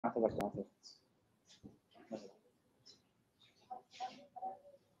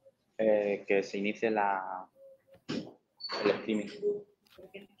Que se inicie el streaming.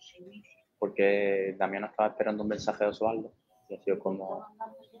 Porque Damián estaba esperando un mensaje de Osvaldo y ha sido como...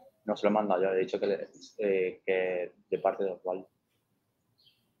 No se lo he mandado, yo he dicho que de parte de Osvaldo.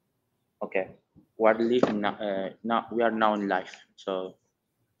 Okay, we are live now. We are now in live. So,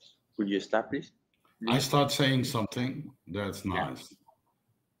 could you start, please? I start saying something. That's nice.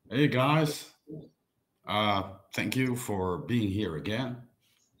 Yeah. Hey guys, thank you for being here again.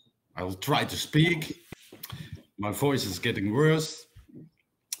 I will try to speak. My voice is getting worse.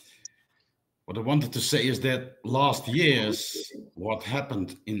 What I wanted to say is that last year's what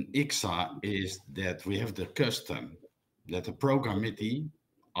happened in ICCSA is that we have the custom that the program committee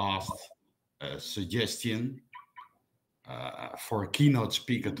asked a suggestion for a keynote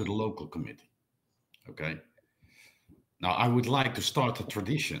speaker to the local committee. Okay. Now I would like to start a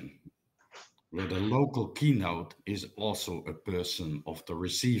tradition where the local keynote is also a person of the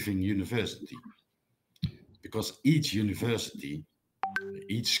receiving university, because each university,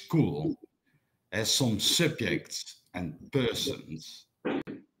 each school has some subjects and persons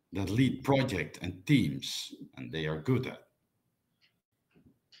that lead projects and teams, and they are good at.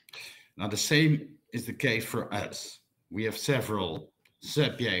 Now the same is the case for us. We have several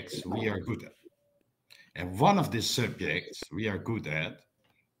subjects we are good at. And one of these subjects we are good at,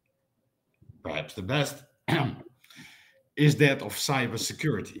 perhaps the best, is that of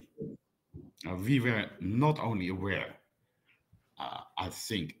cybersecurity. Now, we were not only aware, I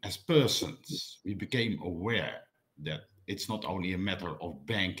think as persons, we became aware that it's not only a matter of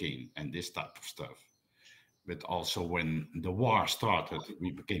banking and this type of stuff, but also when the war started,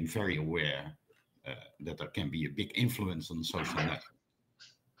 we became very aware that there can be a big influence on social networks.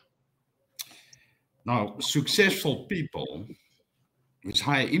 Now, successful people with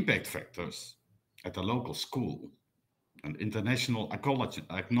high impact factors at the local school and international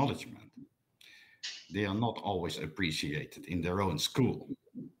acknowledgement, they are not always appreciated in their own school.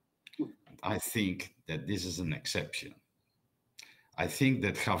 And I think that this is an exception. I think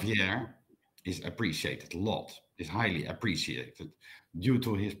that Javier is appreciated a lot, is highly appreciated due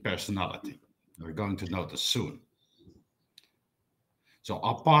to his personality. We're going to notice soon. So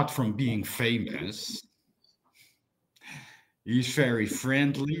apart from being famous, he's very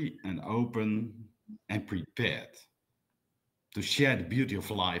friendly and open and prepared to share the beauty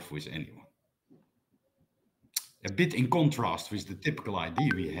of life with anyone. A bit in contrast with the typical idea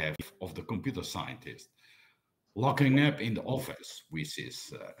we have of the computer scientist, locking up in the office with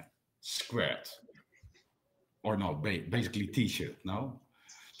his squared, or no, basically t-shirt, no?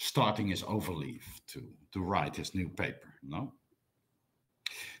 Starting his overleaf to write his new paper, no?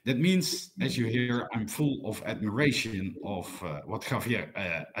 That means, as you hear, I'm full of admiration of what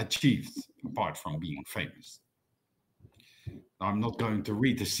Javier achieved, apart from being famous. Now, I'm not going to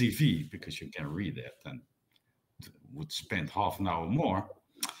read the CV, because you can read it and would spend half an hour more.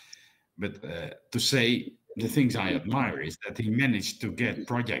 But to say the things I admire is that he managed to get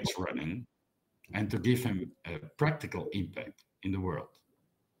projects running and to give him a practical impact in the world.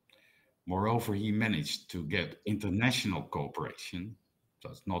 Moreover, he managed to get international cooperation. So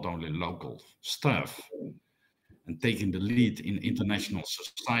it's not only local stuff, and taking the lead in international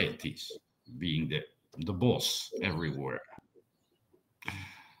societies, being the boss everywhere.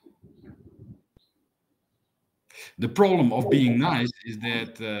 The problem of being nice is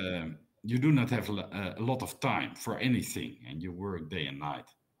that you do not have a lot of time for anything, and you work day and night.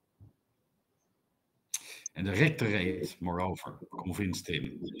 And the rectorate, moreover, convinced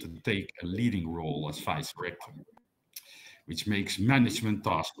him to take a leading role as vice rector, which makes management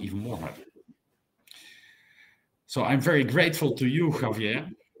tasks even more heavy. So I'm very grateful to you, Javier,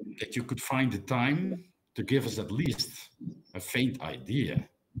 that you could find the time to give us at least a faint idea,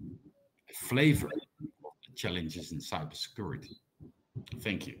 a flavor of the challenges in cybersecurity.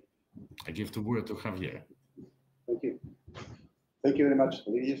 Thank you. I give the word to Javier. Thank you. Thank you very much,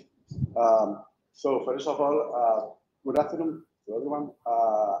 Luis. So first of all, good afternoon to everyone.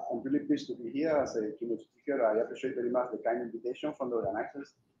 I'm really pleased to be here as a keynote speaker. I appreciate very much the kind invitation from the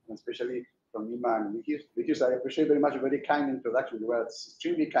organizers, and especially from Nima and Vicky. Because I appreciate very much a very kind introduction. You were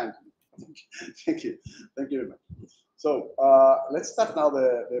extremely kind to me. Thank you. Thank you very much. So let's start now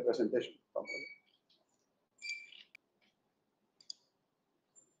the presentation.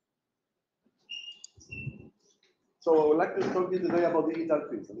 So I would like to talk to you today about digital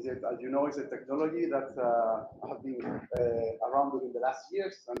twins. As you know, it's a technology that has been around during the last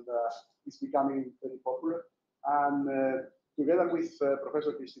years, and it's becoming very popular. And together with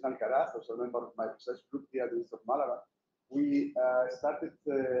Professor Cristina Alcaraz, also a member of my research group here at the University of Malaga, we started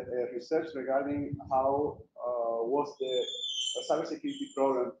research regarding how was the cybersecurity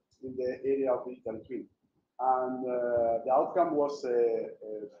problem in the area of digital twin. And the outcome was a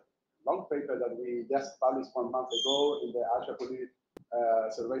long paper that we just published 1 month ago in the IIoT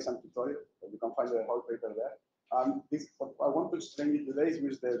surveys and tutorial. You can find the whole paper there. And this, what I want to explain you today is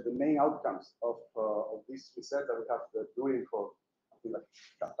with the main outcomes of this research that we have been doing for like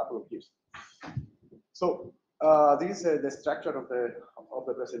a couple of years. So this is the structure of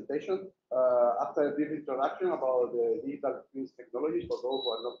the presentation. After a brief introduction about the digital twins technologies, for those who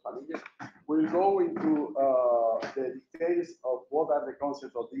are not familiar, we'll go into the details of what are the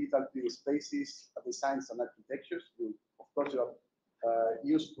concepts of digital twin spaces, designs, and architectures. Of course, you are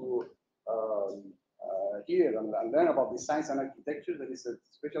used to hear and learn about designs and architecture. There is a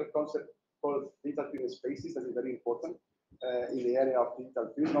special concept called digital twin spaces that is very important in the area of digital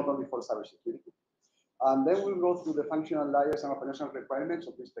twins, not only for cybersecurity. And then we'll go through the functional layers and operational requirements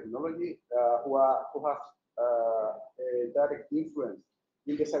of this technology, who have a direct influence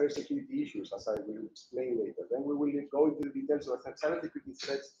in the cybersecurity issues, as I will explain later. Then we will go into the details of cybersecurity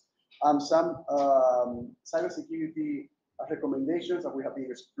threats and some cybersecurity recommendations that we have been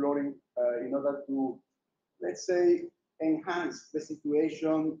exploring in order to, let's say, enhance the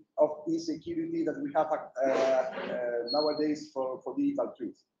situation of insecurity that we have nowadays for digital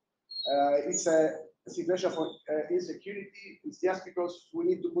twins. It's a situation for insecurity. It's just because we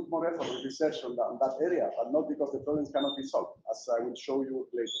need to put more effort in research on that area, and not because the problems cannot be solved, as I will show you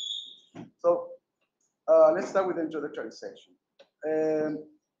later. So let's start with the introductory section.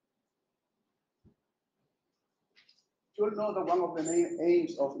 You all know that one of the main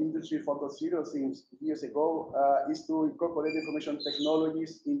aims of Industry 4.0 since years ago is to incorporate information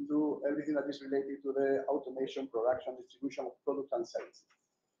technologies into everything that is related to the automation, production, distribution of products and services.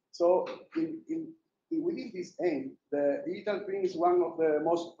 So within this aim, the digital twin is one of the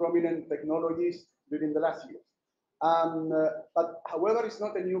most prominent technologies during the last years. But however, it's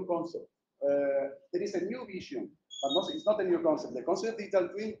not a new concept. There is a new vision, but it's not a new concept. The concept of digital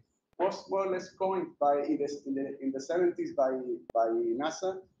twin was more or less coined in the 70s by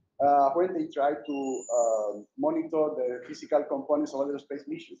NASA when they tried to monitor the physical components of aerospace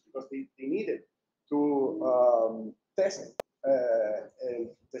missions, because they needed to test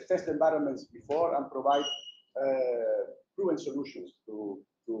the test environments before and provide proven solutions to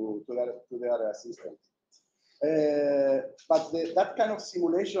their systems. But that kind of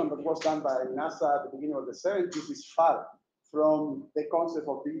simulation that was done by NASA at the beginning of the 70s is far from the concept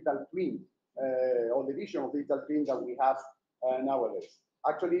of digital twin or the vision of digital twin that we have nowadays.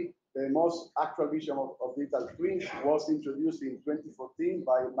 Actually, the most actual vision of digital twins was introduced in 2014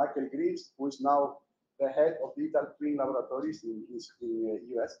 by Michael Greaves, who is now the head of digital twin laboratories in the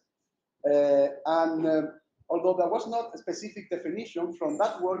US. Although there was not a specific definition from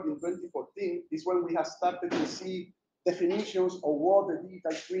that work in 2014, is when we have started to see definitions of what the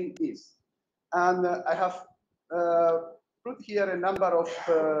digital twin is. And I have put here a number of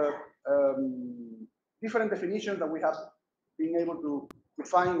different definitions that we have been able to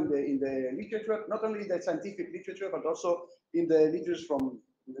find in the literature, not only the scientific literature, but also in the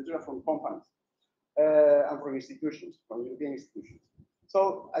literature from companies and from institutions, from European institutions.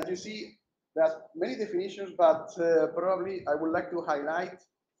 So as you see, there's many definitions, but probably I would like to highlight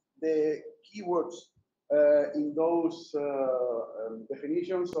the keywords in those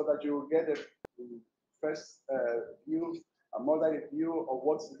definitions so that you get a first view, a more direct view of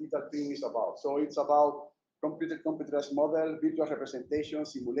what the digital twin is about. So it's about computerized model, virtual representation,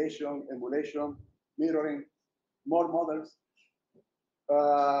 simulation, emulation, mirroring, more models,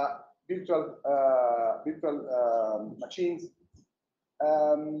 virtual machines.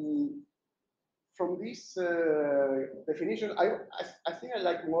 From this definition, I think I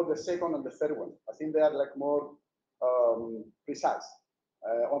like more the second and the third one. I think they are like more precise,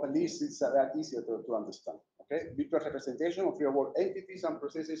 or at least it's easier to understand. Okay, virtual representation of real-world entities and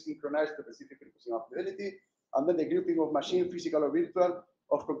processes synchronized to specific representation fidelity, and then the grouping of machine, physical or virtual,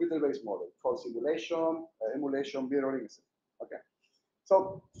 of computer-based model for simulation, emulation, mirroring, etc. Okay.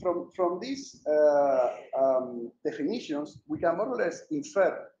 So from these definitions, we can more or less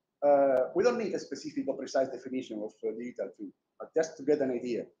infer. We don't need a specific or precise definition of digital twin, but just to get an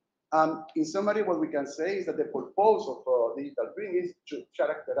idea. In summary, what we can say is that the purpose of digital twin is to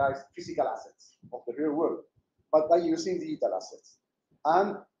characterize physical assets of the real world, but by using digital assets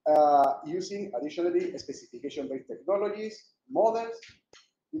and using additionally specification-based technologies, models,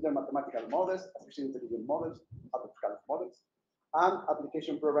 either mathematical models, artificial intelligence models, artificial models, and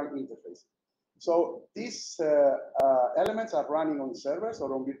application program interface. So these elements are running on servers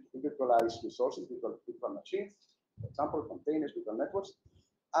or on virtualized resources, virtual machines, for example, containers, neural networks.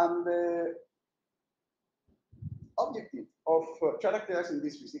 And the objective of characterizing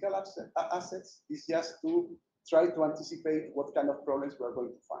these physical assets is just to try to anticipate what kind of problems we are going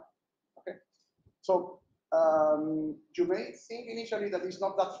to find. Okay, so you may think initially that it's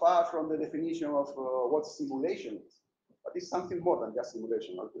not that far from the definition of what simulation is, but it's something more than just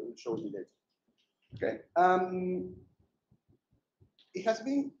simulation. I'll show you later. Okay, it has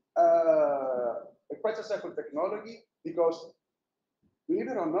been quite a simple technology because, believe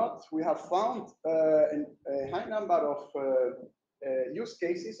it or not, we have found a high number of use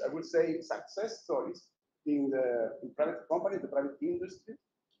cases, I would say success stories in private companies, the private industry,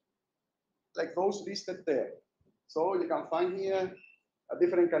 like those listed there. So you can find here a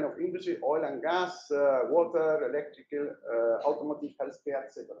different kind of industry: oil and gas, water, electrical, automotive, healthcare,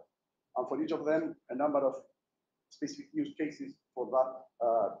 etc. And for each of them, a number of specific use cases for that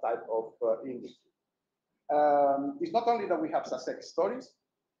type of industry. It's not only that we have success stories,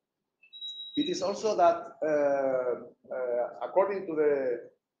 it is also that according to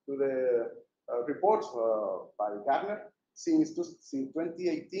the reports by Gartner, since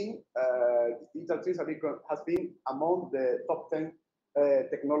 2018, digital twins has been among the top 10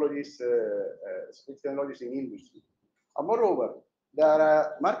 technologies in industry. And moreover, there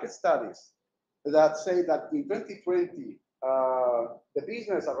are market studies that say that in 2020, the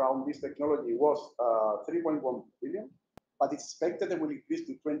business around this technology was 3.1 billion, but it's expected it will increase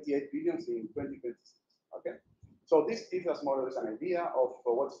to 28 billion in 2026. Okay, so this gives us more or less an idea of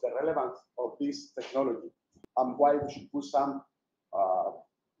what's the relevance of this technology and why we should put some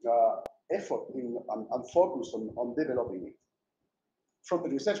effort in and focus on developing it from the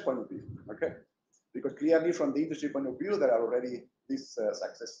research point of view. Okay, because clearly from the industry point of view, there are already these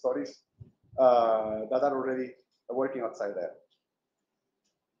success stories that are already working outside there.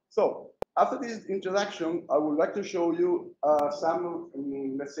 So after this introduction, I would like to show you some,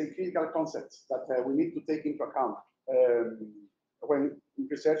 let's say, critical concepts that we need to take into account when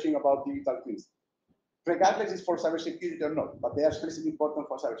researching about digital twins. Regardless it's for cybersecurity or not, but they are especially important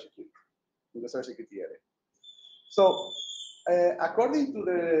for cybersecurity, in the cybersecurity area. So according to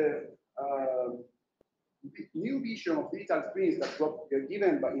the new vision of digital twins that was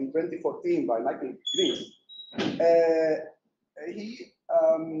given in 2014 by Michael Green, he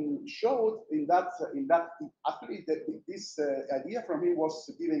showed in that actually this idea from him was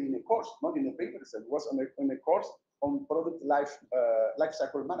given in a course, not in a paper. It was on a course on product life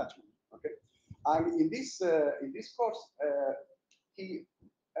cycle management. Okay, and in this course, he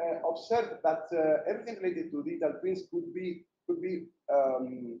observed that everything related to digital twins could be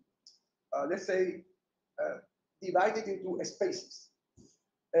let's say divided into spaces,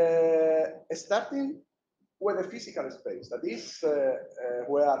 starting with a physical space, that is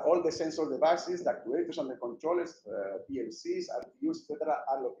where all the sensor devices, the actuators and the controllers, PLCs, RTUs, etc.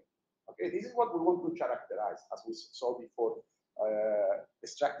 are located. Okay, this is what we want to characterize, as we saw before,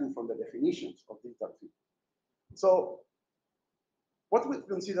 extracting from the definitions of digital twin. So, what we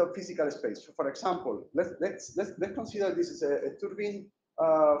consider physical space? For example, let's consider this as a turbine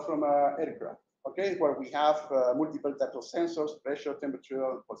from an aircraft. Okay, where we have multiple types of sensors: pressure,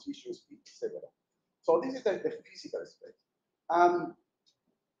 temperature, position, speed, etc. So this is the physical space.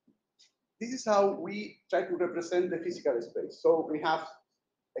 This is how we try to represent the physical space. So we have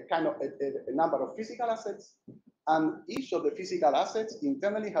a kind of a number of physical assets, and each of the physical assets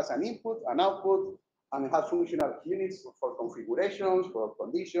internally has an input, an output, and it has functional units for configurations, for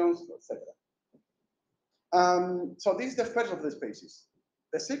conditions, etc. So this is the first of the spaces.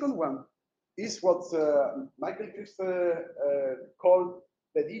 The second one is what Michael Cripps called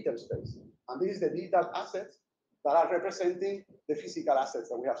the digital space. And this is the digital assets that are representing the physical assets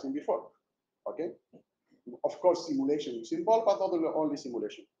that we have seen before. Okay? Of course, simulation is involved, but not only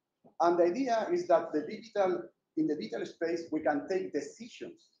simulation. And the idea is that in the digital space, we can take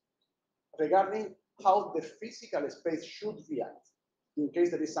decisions regarding how the physical space should react in case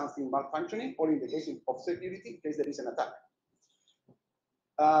there is something malfunctioning, or in the case of security, in case there is an attack.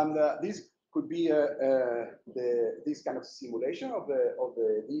 And this could be this kind of simulation of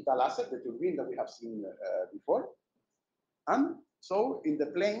the digital asset, the turbine that we have seen before. And so in the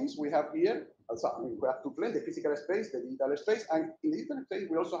planes we have here, we have two planes: the physical space, the digital space, and in the digital space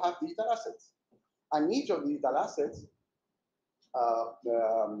we also have digital assets. And each of the digital assets,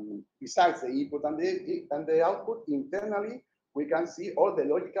 besides the input and the output, internally we can see all the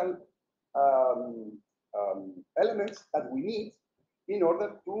logical elements that we need in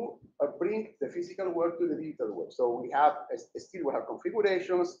order to bring the physical world to the digital world. So we have still we have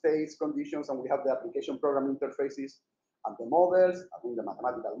configurations, states, conditions, and we have the application program interfaces and the models, I mean the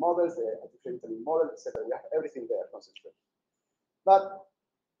mathematical models, the artificial intelligence models, etc. We have everything there concentrated. But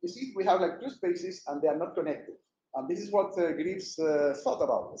you see, we have like two spaces and they are not connected. And this is what Greaves thought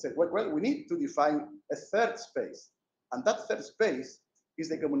about. He said, well, we need to define a third space. And that third space is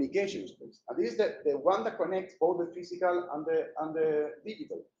the communication space. And this is the one that connects both the physical and the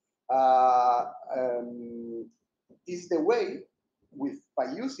digital. Is the way, by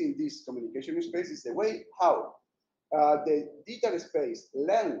using this communication space, is the way how the digital space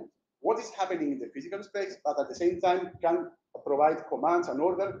learns what is happening in the physical space, but at the same time can provide commands and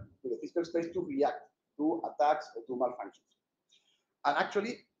order to the physical space to react to attacks or to malfunctions. And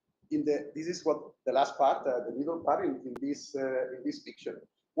actually, this is what the last part, the middle part in this picture.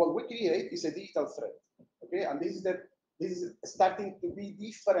 What we create is a digital thread, okay? And this is starting to be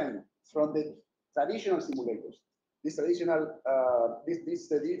different from the traditional simulators. This traditional, this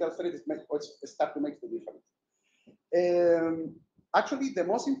digital thread is start to make the difference. Actually, the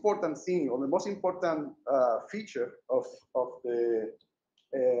most important thing, or the most important feature of the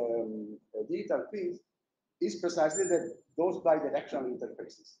digital twins is precisely those bidirectional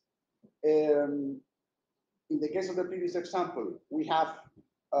interfaces. In the case of the previous example, we have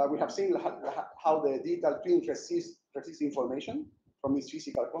seen how the digital twin receives information from its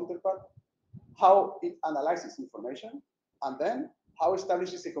physical counterpart, how it analyzes information, and then how it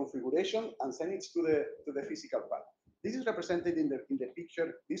establishes a configuration and sends it to the physical part. This is represented in the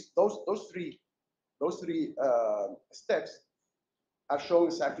picture. Those three steps are shown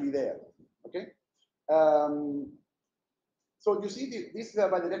exactly there. Okay. So you see these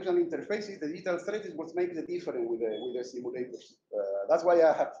bidirectional interfaces, the digital thread is what makes the difference with the simulators. That's why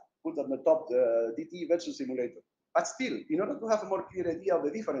I have put on the top the DT versus simulator. But still, in order to have a more clear idea of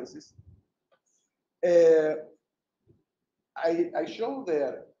the differences, I show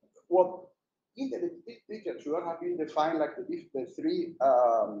there what in the literature have been defined like the three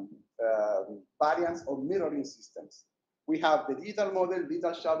variants of mirroring systems. We have the digital model,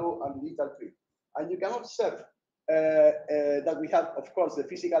 digital shadow, and digital twin. And you can observe that we have, of course, the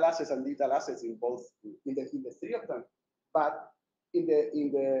physical assets and digital assets in both in the three of them. But in the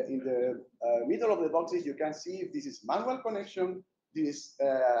middle of the boxes, you can see if this is manual connection, this is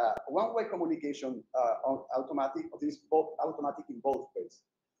one-way communication automatic, or this is both automatic in both ways.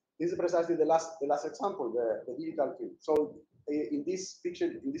 This is precisely the last example, the digital twin. So in this picture,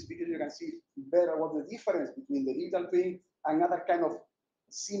 you can see better what the difference between the digital twin and other kind of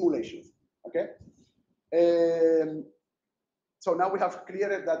simulations. Okay. So now we have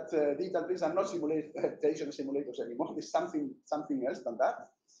cleared that digital twins are not traditional simulators anymore. It's something else than that.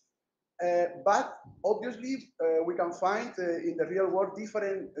 But obviously, we can find in the real world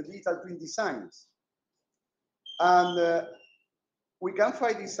different digital twin designs, and we can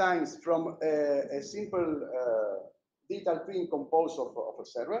find designs from a simple digital twin composed of a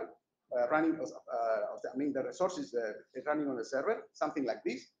server running. I mean, the resources running on a server, something like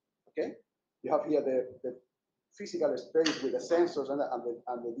this. Okay, you have here the physical space with the sensors and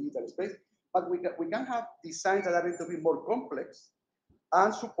the digital space, but we can have designs that are a little bit more complex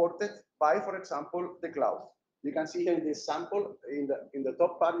and supported by, for example, the cloud. You can see here in this sample, in the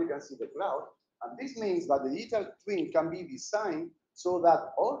top part, you can see the cloud, and this means that the digital twin can be designed so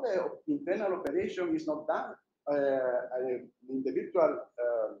that all the internal operation is not done in the virtual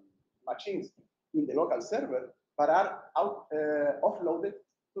machines in the local server, but are offloaded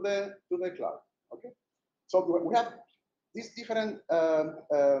to the cloud. Okay, so we have these different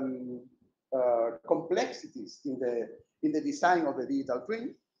complexities in the design of the digital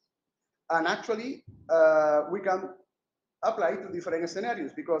twin, and actually we can apply to different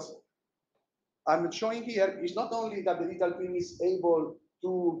scenarios, because I'm showing here is not only that the digital twin is able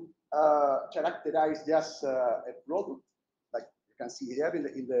to characterize just a product, like you can see here at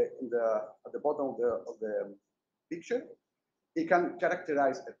the bottom of the picture. It can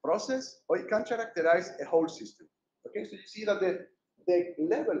characterize a process, or it can characterize a whole system. Okay, so you see that the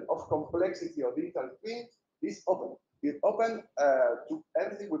level of complexity of digital twin is open. It's open to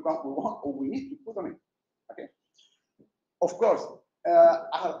everything we want or we need to put on it. Okay, of course.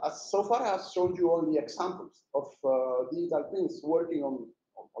 So far, I've shown you only examples of digital twins working on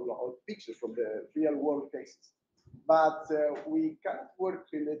pictures from the real world cases. But we cannot work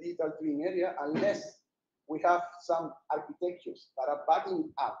in the digital twin area unless we have some architectures that are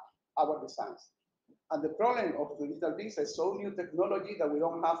backing up our designs. And the problem of the digital twins is so new technology that we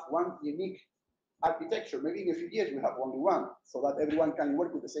don't have one unique architecture. Maybe in a few years we have only one, so that everyone can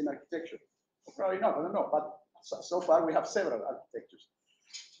work with the same architecture. Probably not, I don't know. But so far we have several architectures.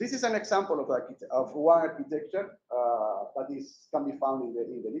 This is an example of one architecture that can be found in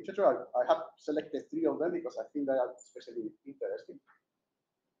the literature. I have selected 3 of them because I think they are especially interesting.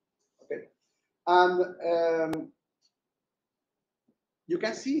 Okay, and you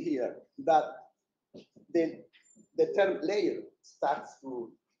can see here that the term layer starts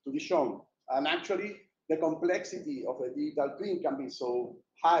to be shown, and actually the complexity of a digital twin can be so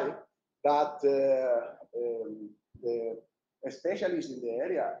high that the specialists in the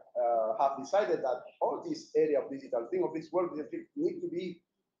area have decided that all this area of digital twin, of this work, need to be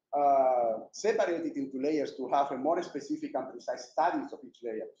separated into layers to have a more specific and precise studies of each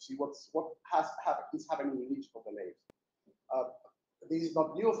layer, to see what is happening in each of the layers. This is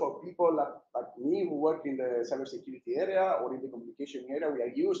not new for people like me who work in the cybersecurity area or in the communication area. We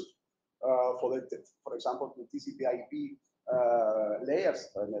are used, for example, to TCP/IP layers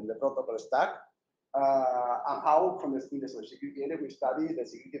and the protocol stack, and how in the cybersecurity area we study the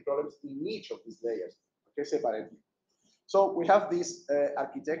security problems in each of these layers, okay, separately. So we have this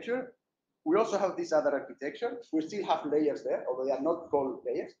architecture. We also have this other architecture. We still have layers there, although they are not called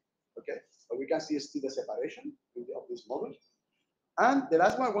layers, okay? But we can see still the separation of this model. And the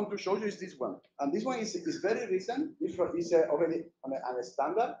last one I want to show you is this one. And this one is very recent. It's already on a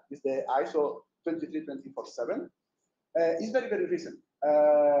standard. It's the ISO 23247. It's very, very recent.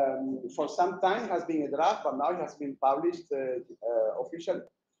 For some time has been a draft, but now it has been published officially.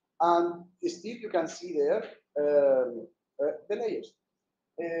 And still you can see there the layers.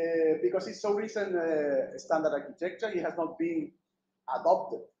 Because it's so recent standard architecture, it has not been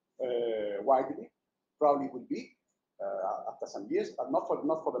adopted widely. Probably will be after some years, but not for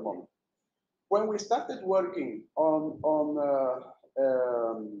the moment. When we started working on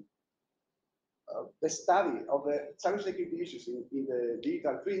the study of the cybersecurity issues in the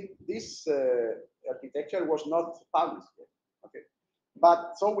digital twin, this architecture was not published yet. Okay,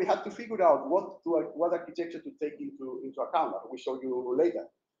 but so we had to figure out what architecture to take into account. I will show you later.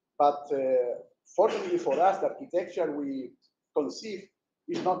 But fortunately for us, the architecture we conceive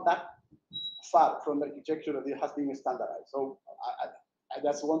is not that far from the architecture that it has been standardized. So I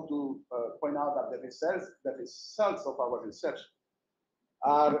just want to point out that the results of our research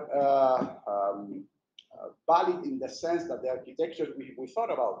are valid in the sense that the architecture we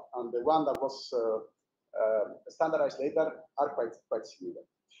thought about and the one that was standardized later are quite similar.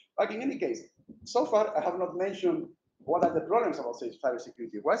 But in any case, so far I have not mentioned what are the problems about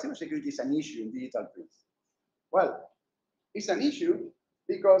cybersecurity. Why cybersecurity is an issue in digital twins? Well, it's an issue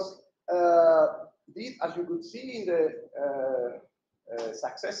because as you could see in the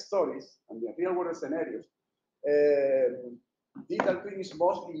success stories and the real world scenarios, digital twin is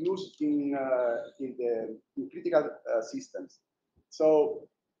mostly used in critical systems. So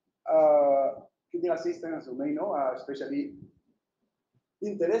critical systems, as you may know, are especially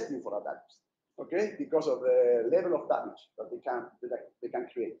interesting for attackers, okay, because of the level of damage that they can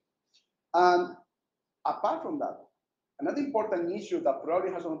create. And apart from that, another important issue that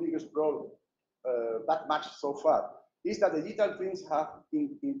probably has not been explored that much so far is that the digital twins have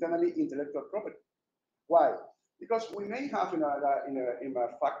internally intellectual property. Why? Because we may have in a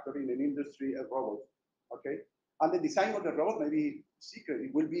factory, in an industry, a robot, okay, and the design of the robot may be secret.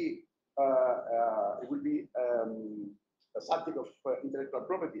 It will be a subject of intellectual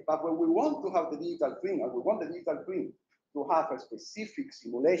property. But when we want to have the digital twin, and we want the digital twin to have a specific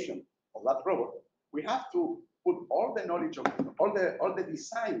simulation of that robot, we have to put all the knowledge of all the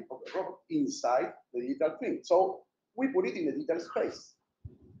design of the robot inside the digital twin. So we put it in the digital space.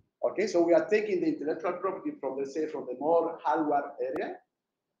 Okay, so we are taking the intellectual property from, let's say, from the more hardware area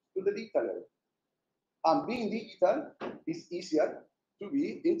to the digital area. And being digital is easier to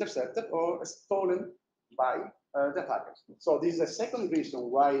be intercepted or stolen by the hackers. So this is the second reason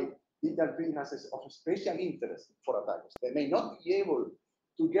why digital twin has of special interest for attackers. They may not be able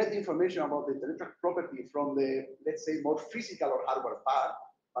to get information about the intellectual property from the, let's say, more physical or hardware part,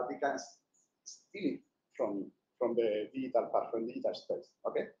 but they can steal it from the digital part, from the digital space.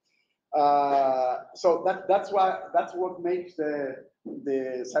 Okay. So that's what makes the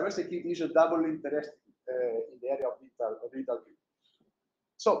cybersecurity issue double interesting in the area of digital twin.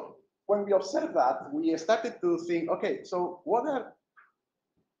 So when we observe that, we started to think, okay, so what are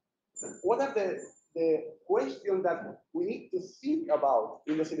the questions that we need to think about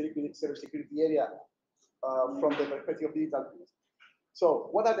in the cybersecurity area from the perspective of digital twins? So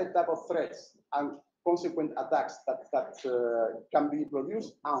what are the type of threats and consequent attacks that can be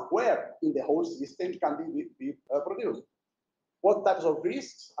produced, and where in the whole system can be produced? What types of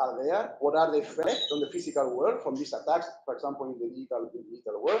risks are there? What are the effects on the physical world from these attacks, for example, in the digital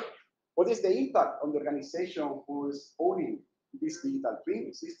world? What is the impact on the organization who is owning this digital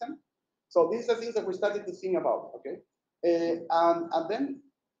twin system. So these are things that we started to think about, okay? And then,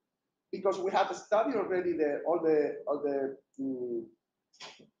 because we had studied already all the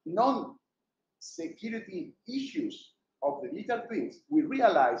non-security issues of the digital twins, we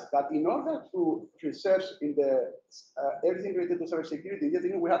realized that in order to research in the everything related to cybersecurity,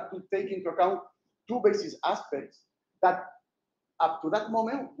 we have to take into account two basic aspects that up to that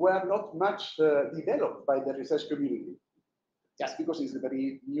moment were not much developed by the research community, just because it's a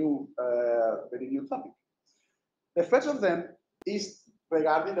very new topic. The first of them is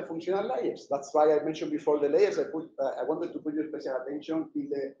regarding the functional layers. That's why I mentioned before the layers. I wanted to put your special attention in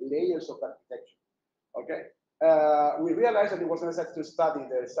the layers of architecture. Okay, we realized that it was necessary to study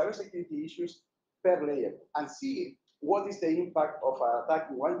the cybersecurity issues per layer and see what is the impact of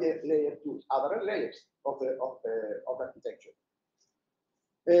attacking one layer to other layers of architecture.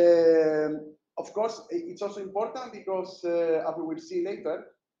 Of course, it's also important because, as we will see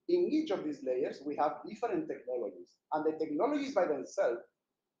later, in each of these layers, we have different technologies, and the technologies by themselves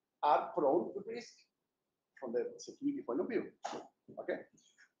are prone to risk from the security point of view. Okay,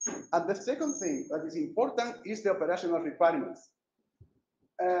 and the second thing that is important is the operational requirements.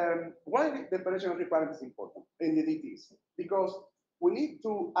 Why the operational requirement is important in the DTs? Because we need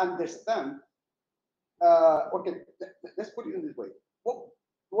to understand. Okay, let's put it in this way.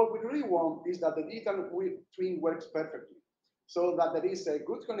 What we really want is that the digital twin works perfectly, so that there is a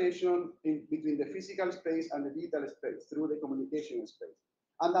good connection between the physical space and the digital space through the communication space,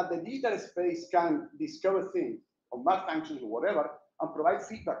 and that the digital space can discover things or malfunctions or whatever and provide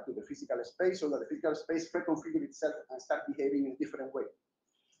feedback to the physical space, so that the physical space reconfigure itself and start behaving in a different way.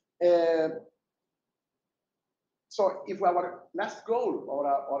 So if our last goal or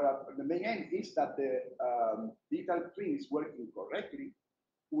the main aim is that the digital twin is working correctly,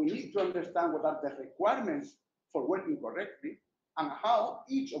 we need to understand what are the requirements for working correctly and how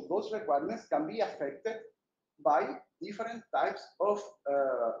each of those requirements can be affected by different types of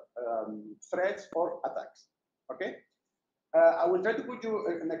threats or attacks. Okay, I will try to put you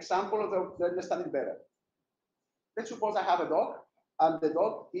an example to understand it better. Let's suppose I have a dog, and the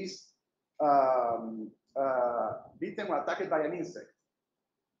dog is bitten or attacked by an insect.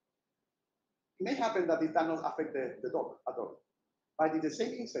 It may happen that it does not affect the dog at all. But if the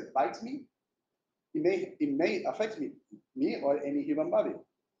same insect bites me, it may affect me or any human body,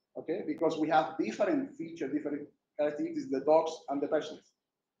 okay? Because we have different features, different characteristics, the dogs and the persons.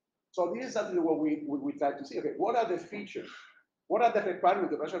 So this is exactly what we try to see. Okay, what are the features? What are the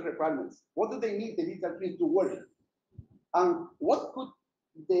requirements, the personal requirements? What do they need the digital twin to work? And what could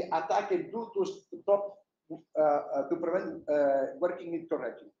the attacker do to stop, to prevent working it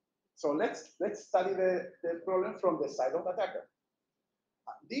correctly? So let's study the problem from the side of the attacker.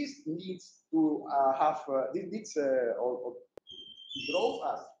 This needs to or drove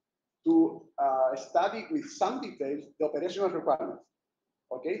us to study with some details the operational requirements,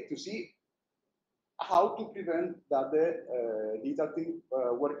 okay, to see how to prevent that the digital twin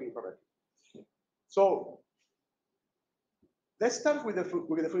working correctly. So let's start with the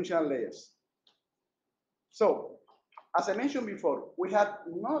functional layers. So, as I mentioned before, we had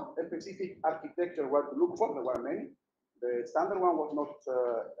not a specific architecture where to look for. There were many. The standard one was not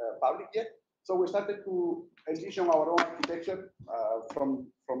public yet, so we started to envision our own architecture from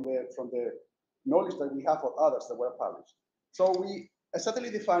the knowledge that we have of others that were published. So we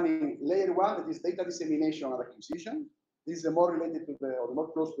started defining layer one, that is data dissemination and acquisition. This is the more related to or more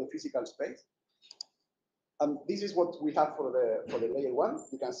close to the physical space. And this is what we have for the layer one.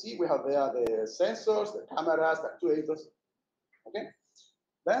 You can see we have there the sensors, the cameras, the actuators. Okay.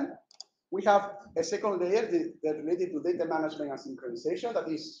 Then we have a second layer that related to data management and synchronization that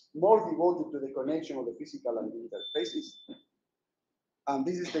is more devoted to the connection of the physical and digital spaces. And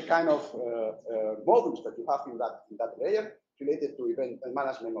this is the kind of modules that you have in that layer related to event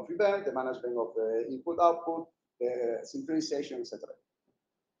management of event, the management of the input-output, the synchronization, etc.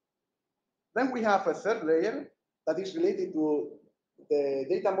 Then we have a third layer that is related to the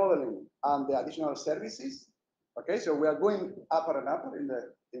data modeling and the additional services. Okay, so we are going upper and upper in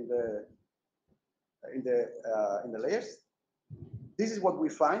the layers. This is what we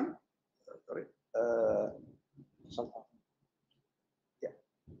find. Sorry. Yeah,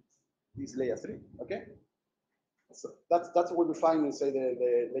 this is layer 3. Okay, so that's what we find in, say,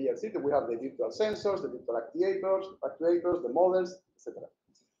 the layer 3. We have the virtual sensors, the virtual actuators, the models, etc.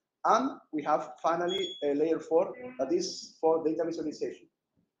 And we have finally a layer 4 that is for data visualization.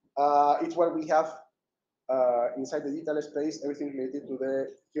 It's where we have inside the digital space everything related to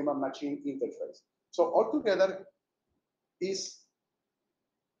the human-machine interface. So altogether is,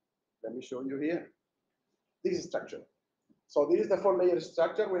 let me show you here, this structure. So this is the 4-layer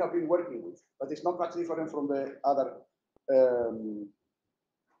structure we have been working with, but it's not much different from the other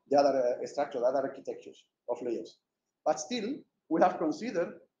structure, the other architectures of layers. But still, we have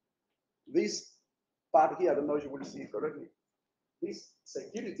considered this part here. I don't know if you will see it correctly. This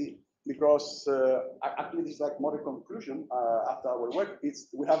security, because actually this is like more a conclusion after our work.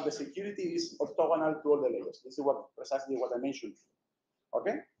 We have the security is orthogonal to all the layers. This is precisely what I mentioned.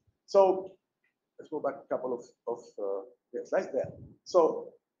 Okay, so let's go back a couple of slides there.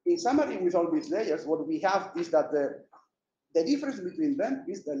 So in summary, with all these layers, what we have is that the difference between them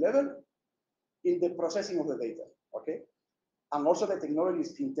is the level in the processing of the data. Okay, and also the technology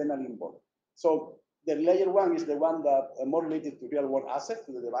is internally involved. So the layer 1 is the one that more related to real world assets,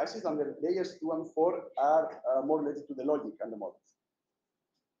 to the devices, and the layers 2 and 4 are more related to the logic and the models.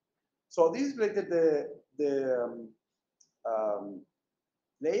 So this is related the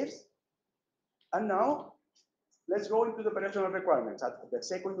layers. And now let's go into the operational requirements, at the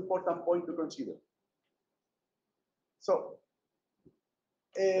second important point to consider. So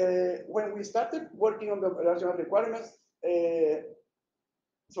when we started working on the operational requirements,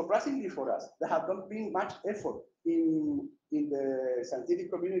 surprisingly for us, there have not been much effort in the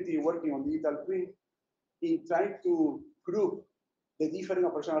scientific community working on digital twin in trying to group the different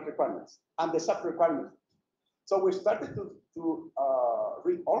operational requirements and the sub-requirements. So we started to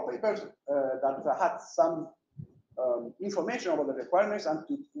read all papers that had some information about the requirements, and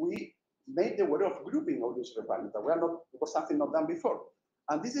we made the way of grouping all these requirements. That it was something not done before.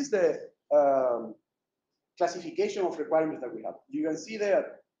 And this is the classification of requirements that we have. You can see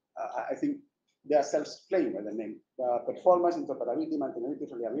there, I think they are self-explained by the name: performance, interoperability,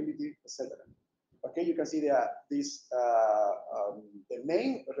 maintainability, reliability, etc. Okay, you can see there these the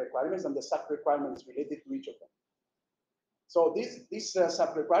main requirements and the sub-requirements related to each of them. So these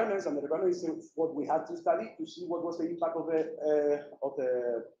sub-requirements and the requirements is what we had to study to see what was the impact of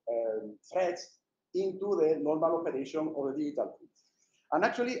the threats into the normal operation of the digital twins. And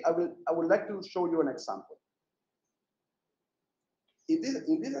actually, I would like to show you an example. In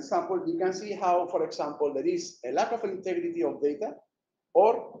this example, you can see how, for example, there is a lack of integrity of data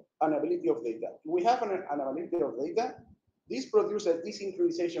or unavailability of data. We have an unavailability of data. This produces a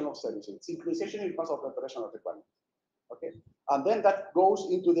desynchronization of services. Synchronization is part of the operational requirement. Okay, and then that goes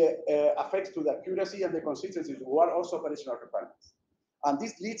into the affects to the accuracy and the consistency, who are also operational requirements. And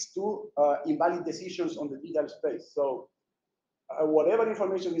this leads to invalid decisions on the digital space. So whatever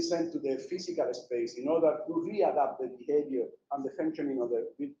information is sent to the physical space in order to readapt the behavior and the functioning of the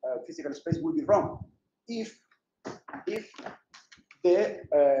physical space will be wrong if the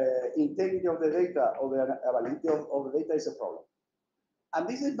integrity of the data or the availability of the data is a problem. And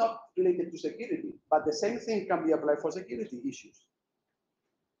this is not related to security, but the same thing can be applied for security issues.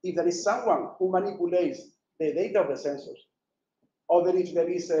 If there is someone who manipulates the data of the sensors, or if there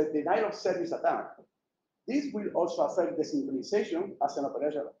is a denial of service attack, this will also affect the synchronization as an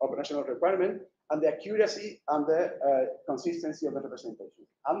operational requirement and the accuracy and the consistency of the representation.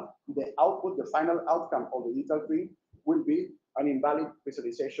 And the output, the final outcome of the digital twin will be an invalid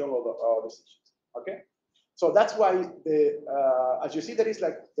visualization of the decisions. Okay? So that's why as you see, there is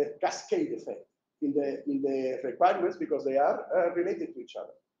like the cascade effect in the requirements because they are related to each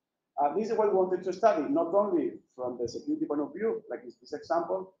other. This is what we wanted to study, not only from the security point of view, like this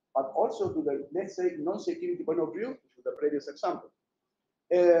example, but also to the, let's say, non-security point of view, which is the previous example.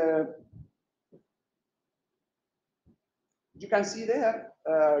 You can see there,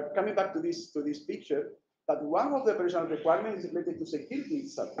 coming back to this picture, that one of the operational requirements is related to security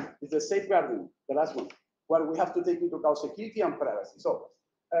itself. It's the safeguarding, the last one, where we have to take into account security and privacy. So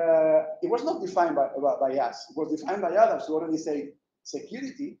it was not defined by us. It was defined by others who already say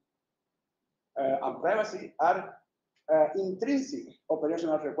security and privacy are intrinsic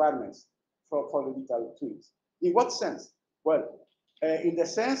operational requirements for the digital twins. In what sense? Well, in the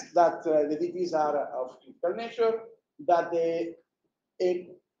sense that the DTs are of critical nature, that a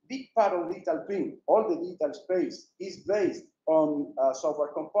big part of the digital twin, all the digital space, is based on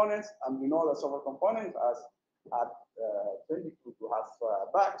software components, and we know that software components are tending to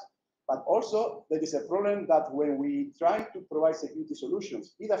have bugs. But also, there is a problem that when we try to provide security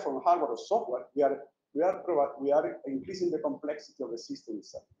solutions, either from hardware or software, we are increasing the complexity of the system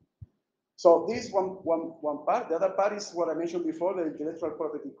itself. So this is one part. The other part is what I mentioned before, the intellectual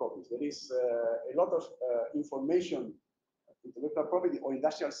property copies. There is a lot of information, intellectual property or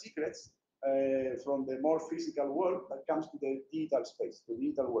industrial secrets from the more physical world that comes to the digital space, the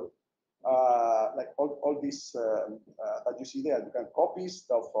digital world. Like all this that you see there, you can copy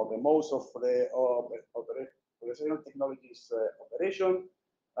stuff for the most of the operational technologies operation.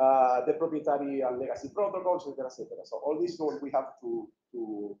 the proprietary and legacy protocols, etc., etc. So all this we have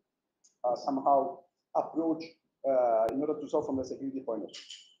to somehow approach in order to solve from the security point of view.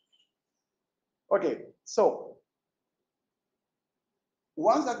 Okay, so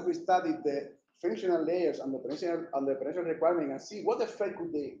once that we studied the functional layers and the operational requirement and see what effect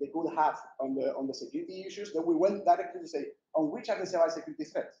they could have on the security issues, then we went directly to say on which are the cybersecurity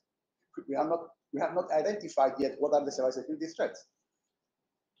threats. We have not identified yet what are the cybersecurity threats.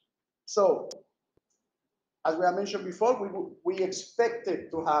 So, as we have mentioned before, we expected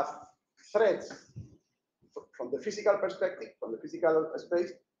to have threats from the physical perspective, from the physical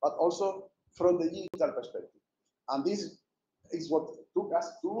space, but also from the digital perspective. And this is what took us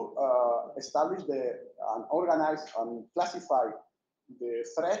to establish and organize and classify the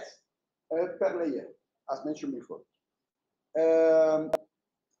threats per layer, as mentioned before.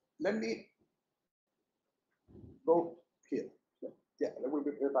 Let me go here. Yeah, we'll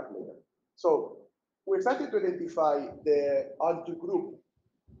be back later. So we started to identify or to group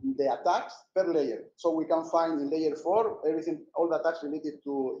the attacks per layer. So we can find in layer 4 everything, all the attacks related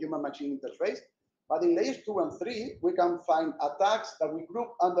to human-machine interface. But in layers 2 and 3, we can find attacks that we group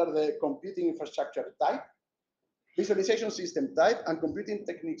under the computing infrastructure type, visualization system type, and computing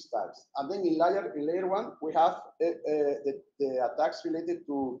techniques types. And then in layer 1, we have the attacks related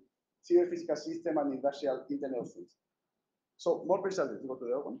to physical system and industrial Internet of Things. So more precisely, go to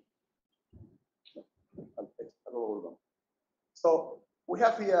the other one. So we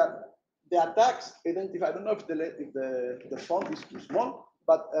have here the attacks identified. I don't know if the font is too small,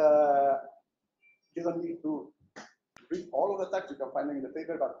 but you don't need to read all of the attacks. You can find them in the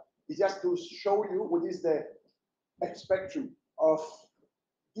paper, but it's just to show you what is the spectrum of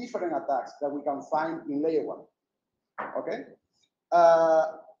different attacks that we can find in layer 1. Okay.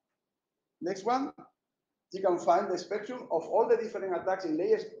 Next one, you can find the spectrum of all the different attacks in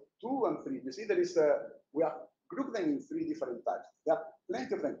layers 2 and 3. You see, there is we have grouped them in 3 different types. There are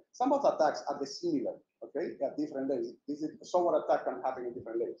plenty of them. Some of the attacks are similar. Okay, they have different layers. This is software attack can happen in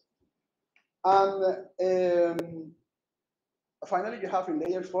different layers. And finally, you have in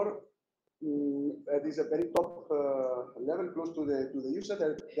layer 4. This is a very top level, close to the user.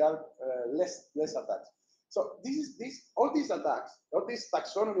 There are less attacks. So all these attacks, all this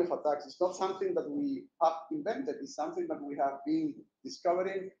taxonomy of attacks is not something that we have invented. It's something that we have been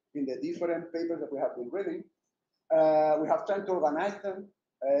discovering in the different papers that we have been reading. We have tried to organize them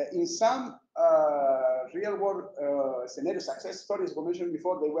in some real-world scenario success stories we mentioned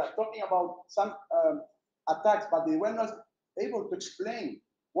before. They were talking about some attacks, but they were not able to explain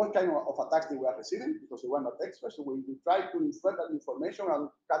what kind of attacks they were receiving because they were not experts. So we tried to infer that information and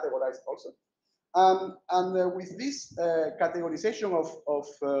categorize it also. And with this categorization of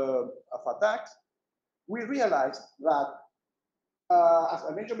attacks, we realized that, as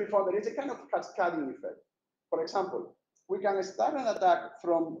I mentioned before, there is a kind of cascading effect. For example, we can start an attack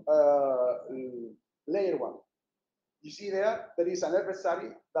from layer 1. You see there is an adversary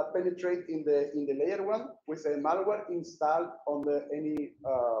that penetrates in the layer 1 with a malware installed on any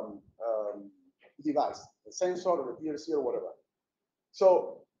device, the sensor or the PLC or whatever.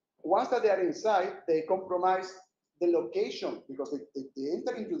 So once that they are inside, they compromise the location because they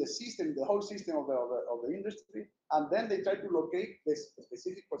enter into the system, the whole system of the industry, and then they try to locate the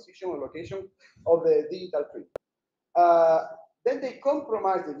specific position or location of the digital twin. Then they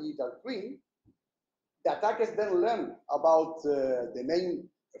compromise the digital twin. The attackers then learn about the main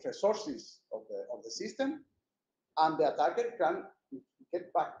resources of the system, and the attacker can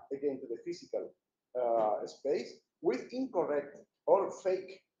get back again to the physical space with incorrect or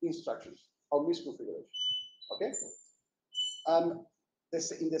fake instructions or misconfiguration. Okay, and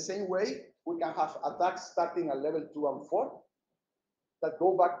in the same way, we can have attacks starting at level 2 and 4 that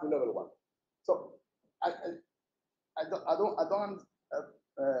go back to level 1. So I don't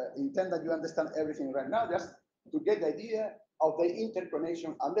intend that you understand everything right now, just to get the idea of the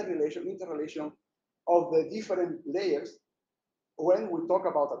interconnection and the interrelation of the different layers when we talk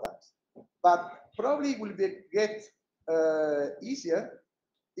about attacks. But probably it will get easier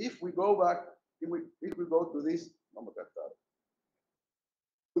if we go back, if we go to this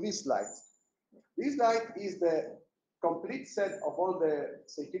slide. This slide is the complete set of all the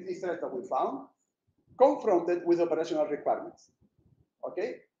security threats that we found, confronted with operational requirements.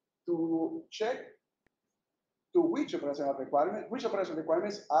 Okay, to check to which operational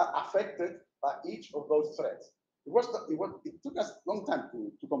requirements are affected by each of those threats. It took us a long time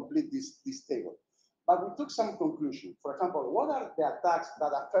to complete this table, but we took some conclusions. For example, what are the attacks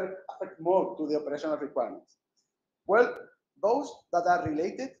that affect more to the operational requirements? Well, those that are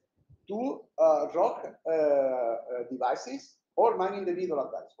related to ROG devices or man-individual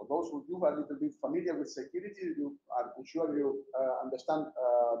attacks. For those who are a little bit familiar with security, I'm sure you understand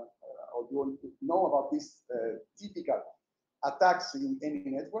or you know about these typical attacks in any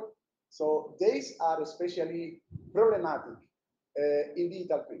network. So these are especially problematic in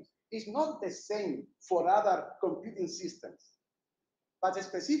digital twins. It's not the same for other computing systems, but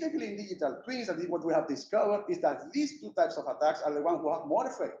specifically in digital twins, and what we have discovered is that these two types of attacks are the ones who have more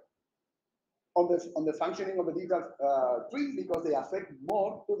effect on the functioning of the digital twin, because they affect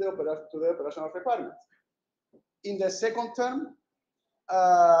more to the operational requirements. In the second term,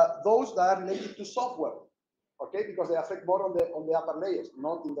 those that are related to software, okay, because they affect more on the upper layers,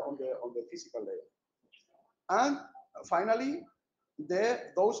 not on the physical layer. And finally,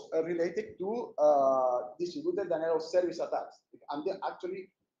 those are related to distributed denial of service attacks, and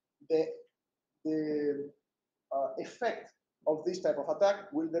actually the effect of this type of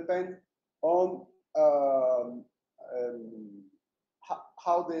attack will depend on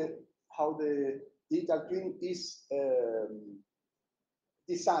how the digital twin is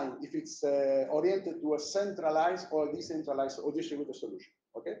designed, if it's oriented to a centralized or decentralized or distributed solution.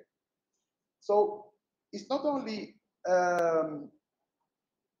 Okay, so it's not only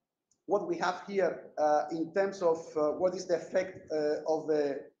what we have here in terms of what is the effect of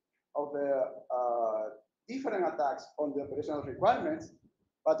the different attacks on the operational requirements,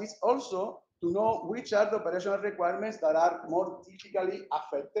 but it's also to know which are the operational requirements that are more typically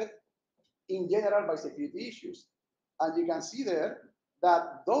affected in general by security issues. And you can see there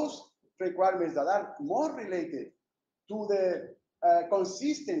that those requirements that are more related to the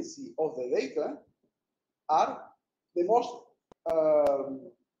consistency of the data are the most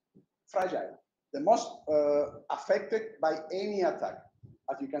fragile, the most affected by any attack,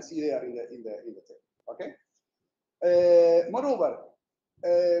 as you can see there in the table. Okay. Moreover,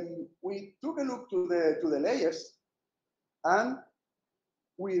 we took a look to the layers, and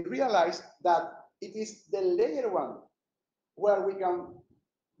we realized that it is the layer one where we can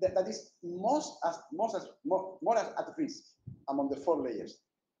that is more at risk among the 4 layers.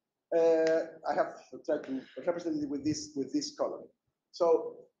 I have tried to represent it with this color.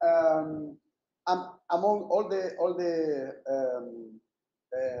 So among all the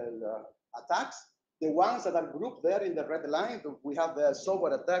attacks, the ones that are grouped there in the red line, we have the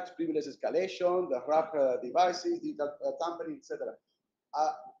software attacks, privilege escalation, the RAP devices, digital tampering, etc.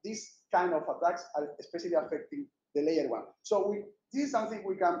 These kind of attacks are especially affecting the layer one. So this is something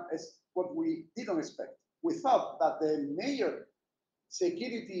what we didn't expect. We thought that the major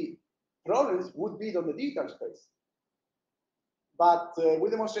security problems would be on the digital space, but we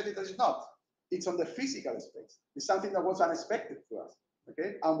demonstrated that it's not. It's on the physical space. It's something that was unexpected to us.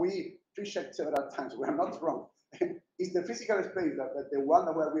 Okay, and we checked several times. We are not wrong. It's the physical space that the one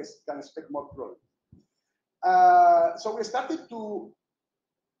where we can expect more problems. So we started to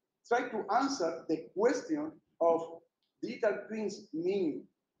try to answer the question of digital twins mean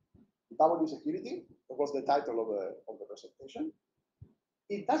double insecurity. That was the title of the presentation.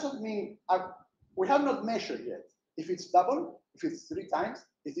 It doesn't mean, we have not measured yet if it's double, if it's 3 times,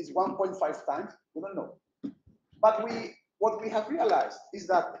 if it's 1.5 times, we don't know. But what we have realized is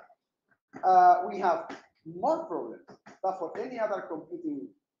that we have more problems than for any other computing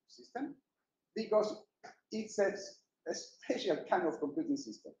system, because it's a special kind of computing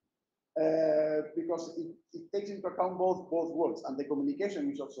system. Because it takes into account both worlds, and the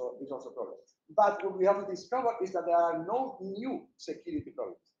communication is also a problem. But what we have discovered is that there are no new security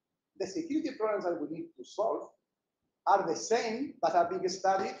problems. The security problems that we need to solve are the same that have been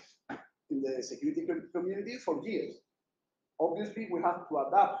studied in the security community for years. Obviously, we have to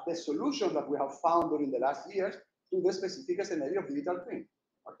adapt the solution that we have found during the last years to the specific scenario of digital twin.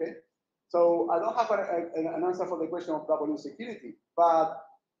 Okay, so I don't have an answer for the question of double insecurity, but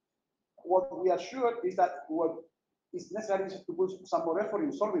what we are sure is that what is necessary is to put some more effort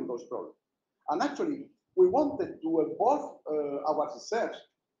in solving those problems. And actually, we wanted to evolve our research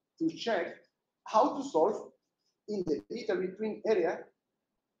to check how to solve in the digital twin area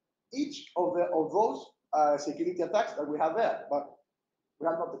each of those security attacks that we have there, but we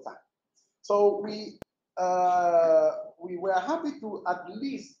have not the time. So we were happy to at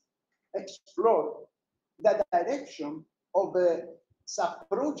least explore the direction of the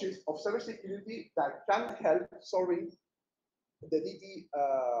approaches of cybersecurity that can help solving the DT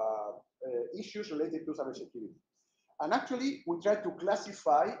issues related to cybersecurity. And actually, we try to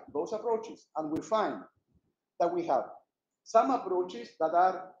classify those approaches, and we find that we have some approaches that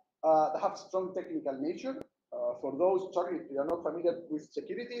are that have strong technical nature. For those, sorry, if you are not familiar with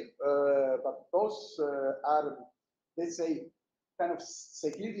security, but those are, let's say, kind of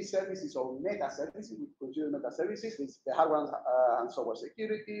security services or meta services. We consider meta services. It's the hardware and software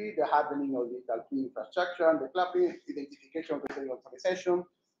security, the hardening of digital twin infrastructure, and the clubbing, identification of the authorization,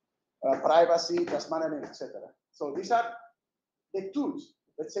 privacy, trust management, etc. So these are the tools.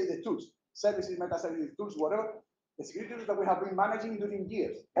 Let's say the tools, services, meta services, tools, whatever. The security tools that we have been managing during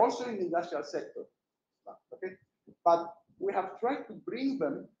years, also in the industrial sector. Okay, but we have tried to bring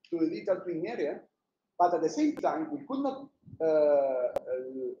them to the digital twin area, but at the same time, we could not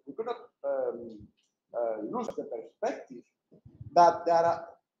lose the perspective that there are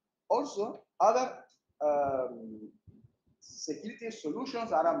also other security solutions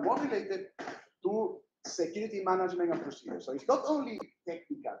that are more related to security management and procedures. So it's not only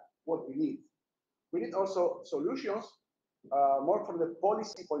technical what we need. We need also solutions more from the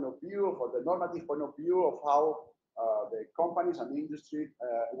policy point of view, for the normative point of view of how the companies and the industry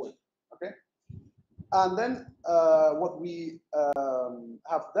work. Okay, and then what we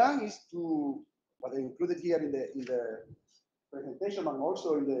have done is to what I included here in the presentation and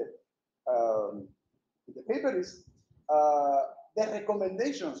also in the paper is the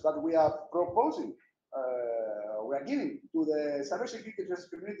recommendations that we are proposing. We are giving to the cybersecurity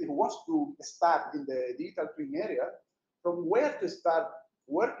community who wants to start in the digital twin area, from where to start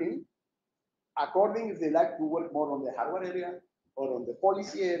working, according if they like to work more on the hardware area, or on the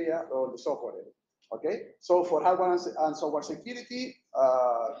policy area, or on the software area. Okay, so for hardware and software security,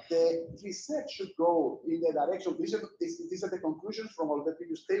 the research should go in the direction. These are the conclusions from all the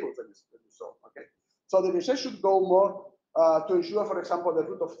previous tables that you saw. Okay, so the research should go more to ensure, for example, the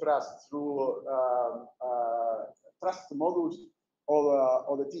root of trust through trust modules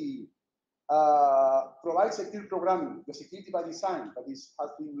or the TE. Provide secure programming, the security by design that has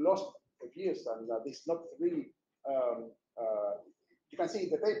been lost for years, and it's not really, you can see in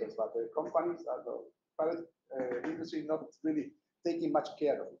the papers, but the companies, the private industry not really taking much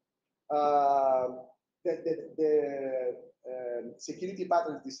care of it. The security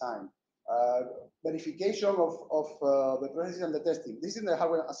patterns design, verification of the processes and the testing. This is the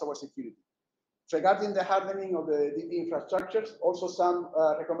hardware and software security. Regarding the hardening of the DP infrastructures, also some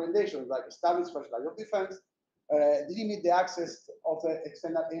recommendations like establish first line of defense, limit the access of the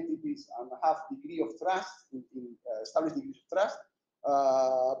external entities and have degree of trust, establish degrees of trust,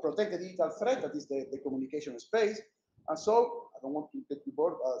 protect the digital threat, that is the communication space. And so, I don't want to get you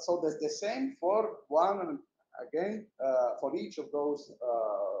bored, so there's the same for one, and again, for each of those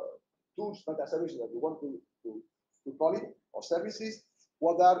tools, meta services that you want to call it, or services.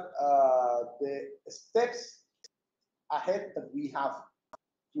 What are the steps ahead that we have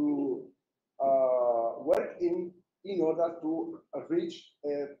to work in order to reach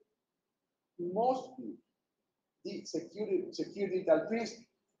mostly the security digital twins?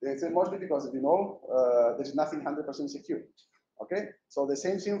 They say mostly because, you know, there's nothing 100% secure. Okay, so the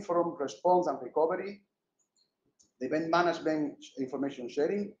same thing from response and recovery, the event management, information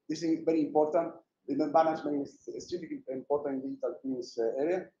sharing. This is very important. The event management is extremely important in digital twins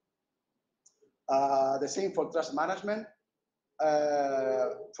area. The same for trust management,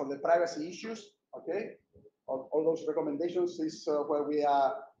 for the privacy issues. Okay, all those recommendations is where we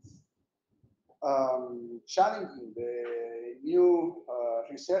are challenging the new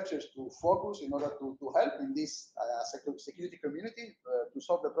researchers to focus in order to help in this security community to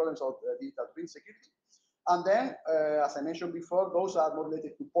solve the problems of digital twin security. And then, as I mentioned before, those are more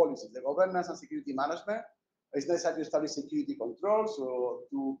related to policies, the governance and security management. It's necessary to establish security controls, so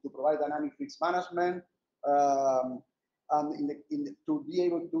to provide dynamic risk management, and to be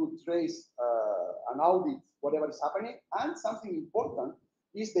able to trace and audit whatever is happening. And something important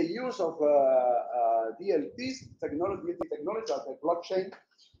is the use of DLTs, technology, like the blockchain,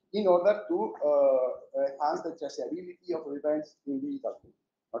 in order to enhance the traceability of events in digital.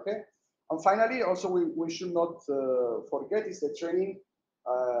 Okay. And finally, also we should not forget is the training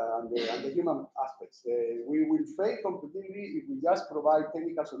and the human aspects. We will fail completely if we just provide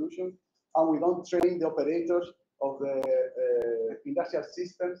technical solutions and we don't train the operators of the industrial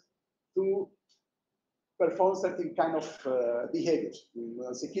systems to perform certain kind of behaviors,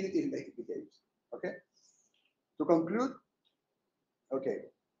 security related behaviors. Okay. To conclude,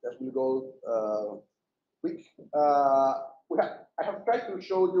 okay, that will go quick. I have tried to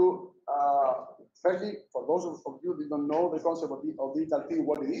show you, firstly, for those of you who don't know the concept of digital twin,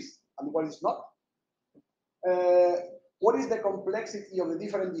 what it is and what it's not. What is the complexity of the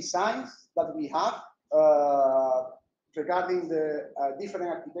different designs that we have regarding the different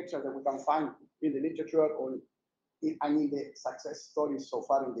architecture that we can find in the literature or in the success stories so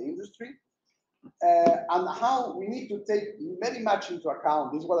far in the industry, and how we need to take very much into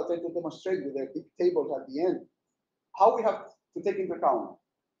account. This is what I try to demonstrate with the big tables at the end. How we have to take into account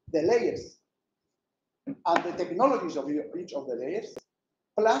the layers and the technologies of each of the layers,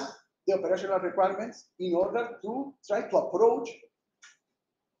 plus the operational requirements in order to try to approach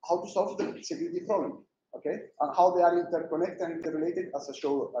how to solve the security problem, okay? And how they are interconnected and interrelated as I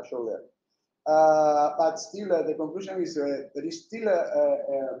show there. But still, the conclusion is there is still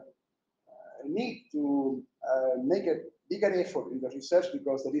a need to make a bigger effort in the research,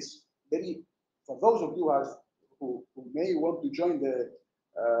 because there is for those of you who may want to join the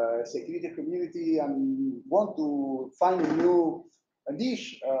security community and want to find a new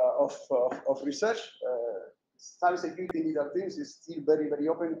niche of research, cybersecurity leader teams is still very, very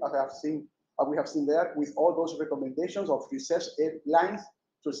open, as we have seen there, with all those recommendations of research lines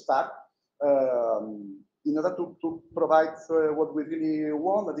to start in order to provide what we really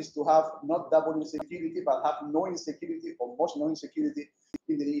want, that is to have not double insecurity, but have no insecurity, or most no insecurity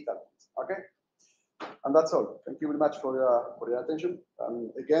in the digital teams. Okay? And that's all. Thank you very much for your attention.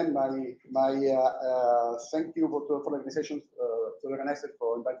 Again, my thank you for the organization, to the organizer,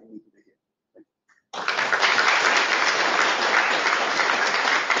 for inviting me to be here. Thank you.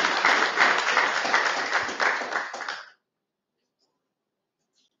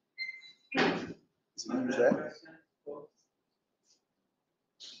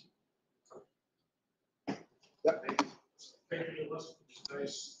 Yeah. Thank you very much for this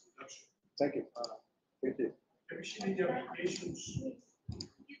nice introduction. Thank you. Thank you. Have you seen the applications?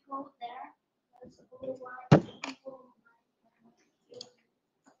 You go there. There's only one people.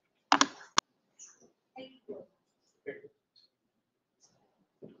 Thank you.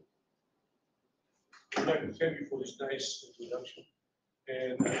 I'd like to thank you for this nice introduction.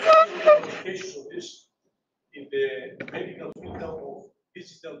 And the applications of this in the medical field of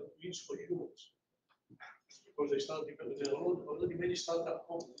digital twins for humans. Because they start, because there are already many startup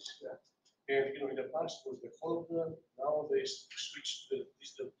companies. Yeah. And in the past was the hologram, now they switched to the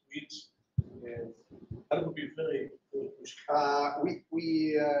digital twins, and that would be very good. We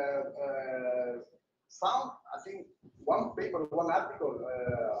found, I think, one paper, one article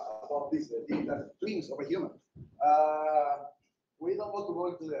about this digital twins of a human. We don't want to go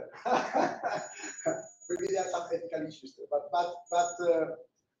into that. Maybe there are some ethical issues there, but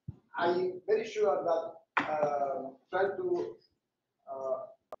I'm very sure that trying to,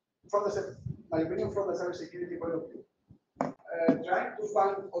 my opinion from the cybersecurity point of view, trying to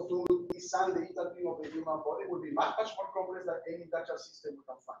find or to design the digital twin of the human body would be much more complex than any industrial system we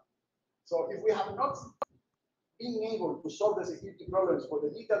can find. So if we have not been able to solve the security problems for the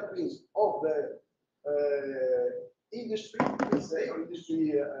digital twins of the industry, let's say, or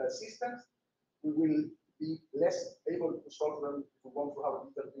industry systems, we will be less able to solve them if we want to have a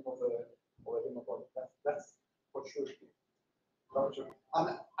digital twin of the human body. That's for sure.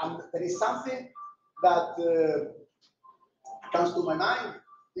 And there is something that comes to my mind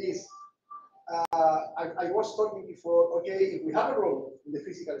is I was talking before, okay, if we have a robot in the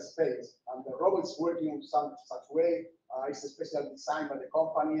physical space and the robot is working in some such way, it's a special design by the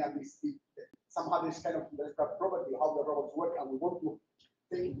company, and somehow there's kind of intellectual property how the robots work, and we want to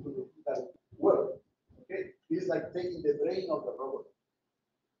take it to the digital world. Okay, it's like taking the brain of the robot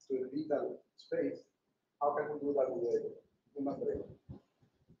to the digital space. How can we do that with the human brain?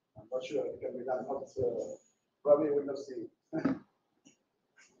 I'm not sure it can be done. Not, probably we will not see.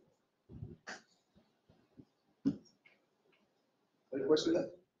 Any question there?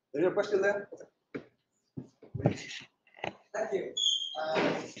 Any question there? Thank you.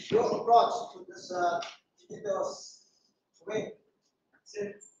 Your approach to this digital twin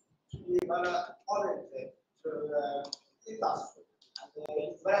seems to be very oriented to the industry, and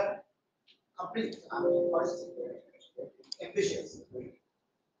it's very complete and ambitious.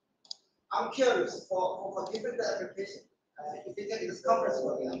 I'm curious for different applications. If you take this conference,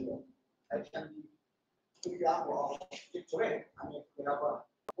 for example, I can give you example of the twin. I mean, we have a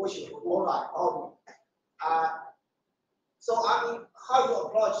push online audio. So I mean, how you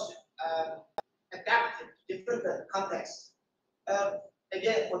approach adapting to different contexts.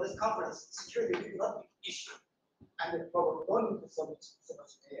 Again, for this conference, security will not be an issue, and the problem don't need so much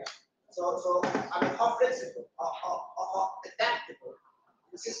area. So I mean, how flexible, how adaptable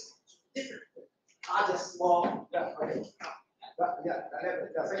the system is different. Not just small. Yeah. Okay.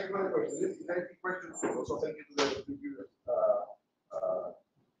 Thank you for the question. This is a very big question. Also, thank you to the previous person.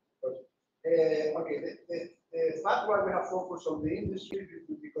 Okay. The fact why we have focused on the industry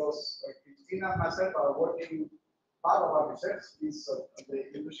is because Christina and myself are working. Part of our research is the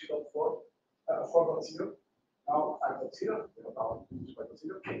industry 4.0, now 5.0, about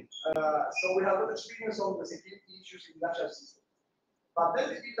 5.0. So we have a lot of experience on the security issues in industrial systems. But then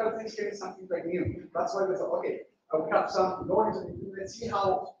the digital things came something like new. That's why we thought, okay, we have some noise, and let's see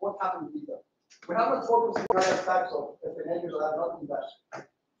what happens with that. We have not focused on various types of scenarios that are not in that.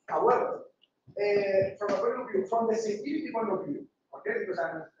 However, from a point of view, from the security point of view, okay, because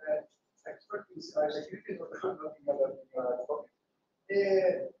I'm an expert in security, not in other topics.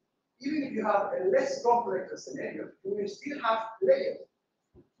 Even if you have a less complex scenario, you will still have layers.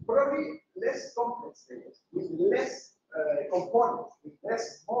 Probably less complex layers, with less components, with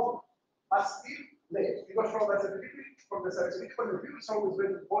less models, but still layers. Because from the cybersecurity point of view, it's always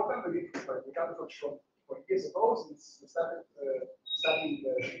very important. We come from years ago, since we started studying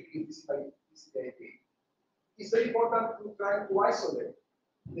the ICCSA. It's very important to try to isolate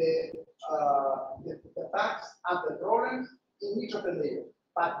the attacks and the problems in each of the layers.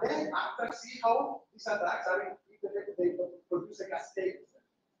 But then after see how these attacks are implemented, they produce a cascade.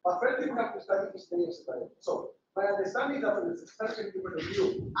 But first we have to study these layers separately. So my understanding that from the cybersecurity point of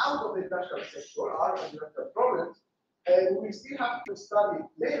view, out of the industrial sector, out of the industrial problems, we still have to study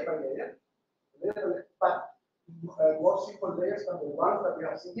layer by layer, but more simple layers than the ones that we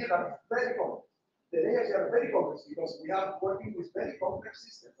have seen here are very complex. The layers are very complex because we are working with very complex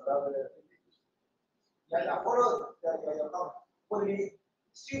systems that are when we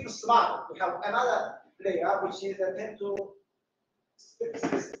super smart, we have another layer which is tend to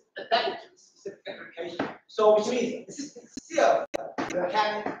adapt to specific application. So which means the system still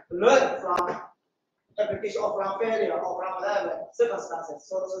can learn from application or from failure or from whatever circumstances.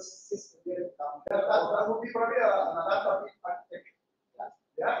 So the system will become that would be probably an adaptive architecture.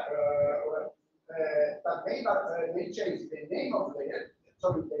 Yeah. That may change the name of the layer, so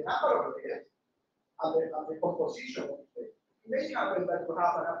the number of layers and the composition of the layer. It may happen that you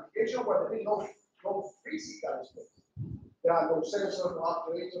have an application where there is no physical space. There are no sensors, no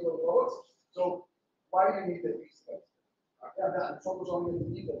actuators, no robots. So why do you need the physical space? And focus on the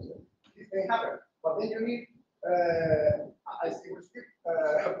details. It may happen, but then you need. I still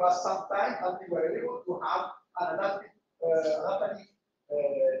pass some time until we are able to have an adaptive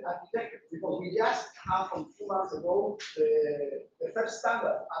architecture, because we just have from 2 months ago the first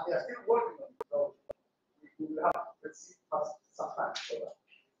standard, and they are still working on it. So we will have, let's see, some time for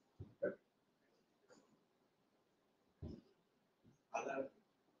that. Other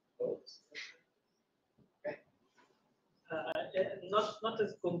thoughts? Okay. Not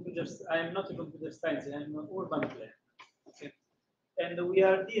as computers. I am not a computer science. I am an urban planner. Okay. And we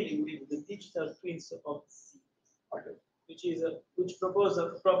are dealing with the digital twins of the city. Okay. Which propose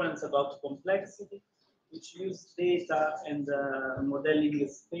problems about complexity, which use data and modeling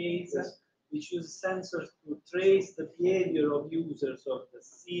space, yes. which use sensors to trace the behavior of users of the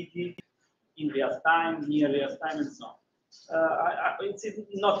city in real time, near real time, and so on. It's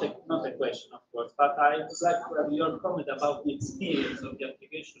not a question, of course, but I would like to have your comment about the experience of the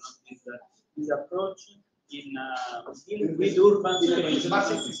application of this approach in dealing with urban space. Smart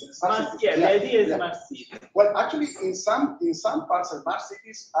cities. Yeah, the idea is smart cities. Well, actually, in some parts, smart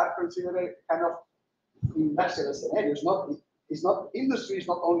cities are considered kind of industrial scenarios. It's not industry. It's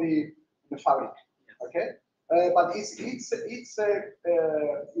not only the fabric. Okay, but it's in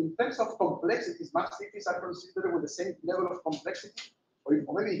terms of complexity, smart cities are considered with the same level of complexity, or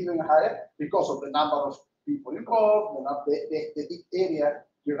maybe even higher, because of the number of people involved, the big area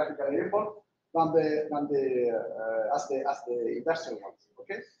geographically involved. Than the industrial ones,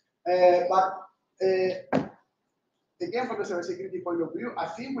 okay? But again, from the cybersecurity point of view, I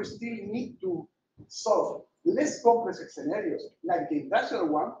think we still need to solve less complex scenarios like the industrial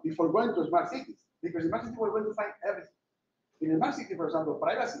one before going to smart cities, because in smart city we're going to find everything. In a smart city, for example,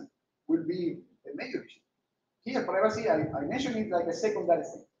 privacy will be a major issue. Here, privacy, I mentioned it like a secondary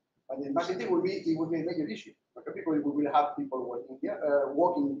thing, but in smart city it will be a major issue. Okay, we will have people working here,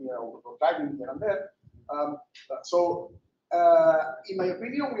 walking here, or driving here and there. In my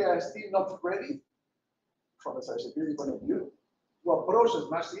opinion, we are still not ready from a cybersecurity point of view to approach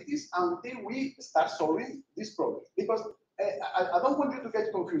smart cities until we start solving this problem. Because I don't want you to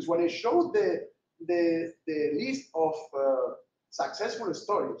get confused. When I showed the list of success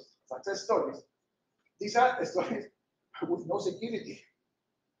stories, these are stories with no security.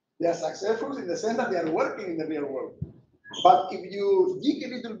 They are successful in the sense that they are working in the real world. But if you dig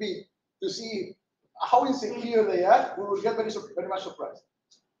a little bit to see how insecure they are, we will get very much surprised.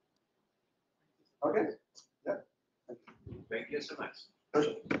 Okay? Yeah. Thank you so much.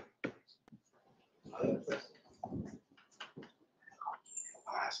 Perfect.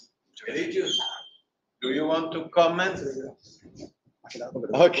 Eligius, do you want to comment?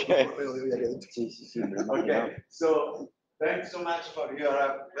 Okay. Okay. So thanks so much for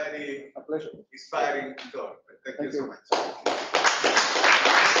your very inspiring talk. Thank you so much.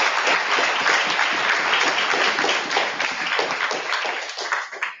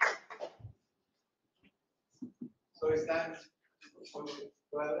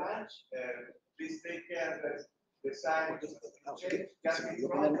 design to change. Se me dio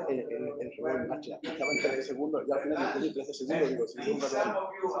poner el reloj en marcha. Estaba en 13 segundos, y al final me puse 13 segundos, digo, si es un reloj.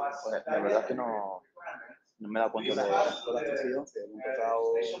 Pues la verdad es que no me he dado cuenta de la estación, que he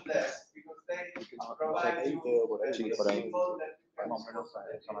empezado a 20 o por ahí. sí, por ahí, más o menos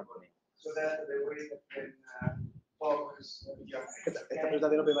esa mantenida. Esta presentación es la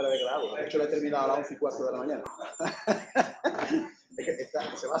primera vez que la hago. De hecho, la he terminado a las 11:15 de la mañana. Es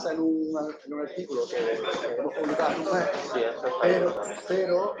que se basa en un artículo que hemos publicado en un mes, Sí, eso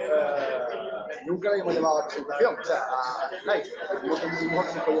pero nunca la hemos llevado a la presentación, o sea, a slide. No tengo un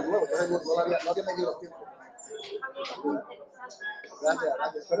artículo nuevo, entonces no había medido los tiempos.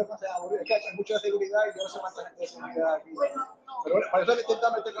 Gracias. Espero que no sea aburrido. Es que hay mucha seguridad y yo no sé cuánta gente de seguridad aquí. Pero bueno, para eso he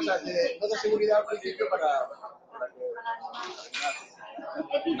intentado meter cosas no de seguridad al principio para que...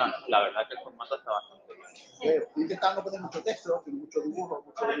 No, la verdad es que el formato está bastante bien. Estoy intentando poner mucho texto, mucho dibujo,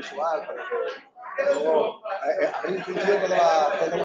 mucho visual, para que luego abrir intuición todo